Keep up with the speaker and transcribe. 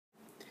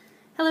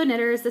Hello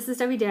knitters, this is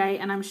WJ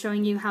and I'm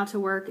showing you how to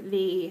work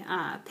the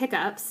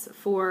pickups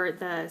for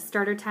the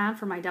starter tab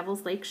for my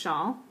Devil's Lake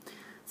shawl.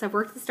 So I've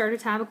worked the starter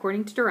tab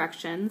according to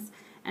directions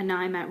and now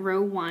I'm at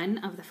row 1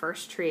 of the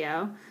first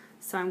trio.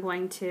 So I'm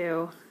going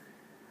to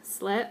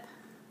slip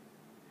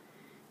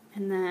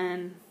and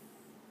then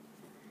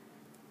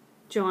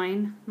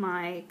join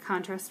my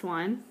contrast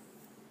 1.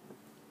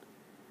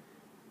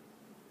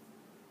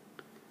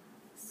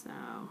 So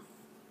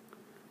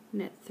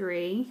knit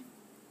 3.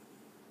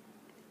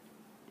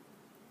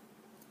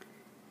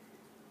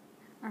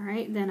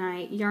 Alright, then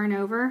I yarn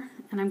over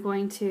and I'm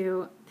going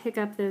to pick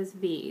up those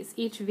V's.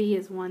 Each V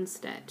is 1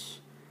 stitch.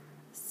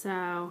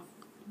 So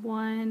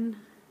 1,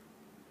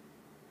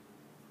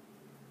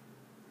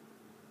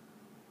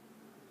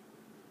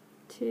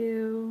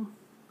 2,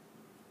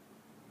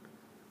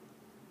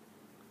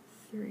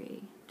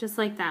 3, just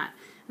like that.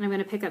 And I'm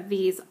going to pick up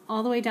V's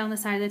all the way down the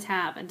side of the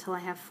tab until I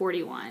have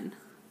 41,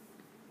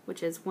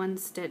 which is 1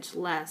 stitch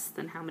less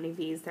than how many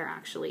V's there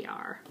actually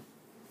are.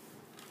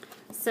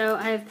 So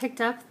I have picked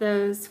up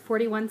those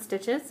 41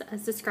 stitches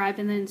as described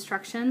in the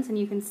instructions, and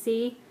you can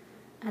see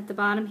at the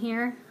bottom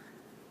here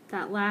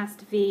that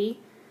last V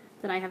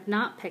that I have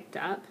not picked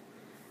up.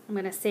 I'm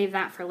going to save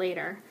that for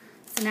later.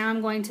 So now I'm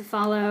going to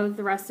follow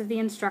the rest of the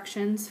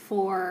instructions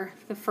for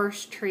the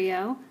first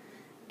trio,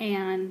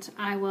 and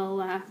I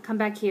will come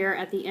back here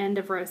at the end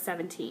of row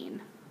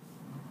 17.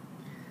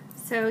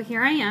 So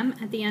here I am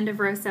at the end of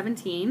row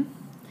 17,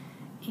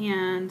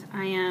 and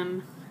I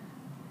am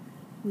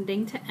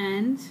knitting to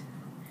end.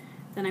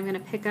 Then I'm going to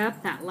pick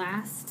up that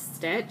last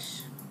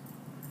stitch,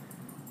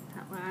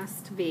 that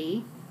last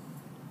V,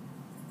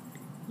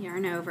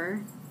 yarn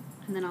over,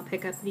 and then I'll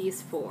pick up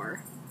these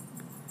 4.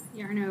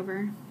 Yarn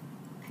over,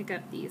 pick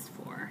up these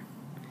 4.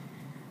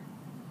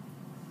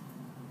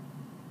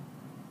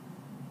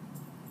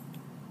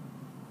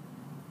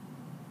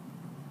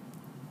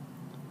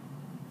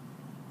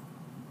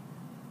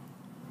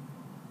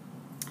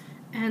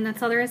 And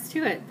that's all there is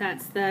to it.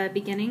 That's the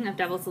beginning of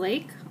Devil's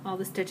Lake. All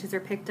the stitches are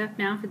picked up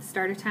now for the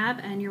starter tab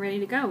and you're ready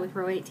to go with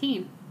row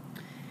 18.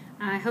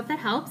 I hope that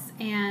helps,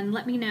 and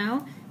let me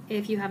know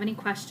if you have any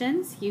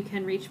questions. You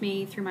can reach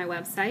me through my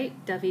website,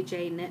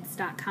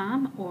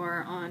 wjknits.com,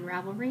 or on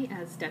Ravelry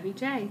as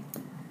WJ.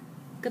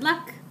 Good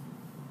luck!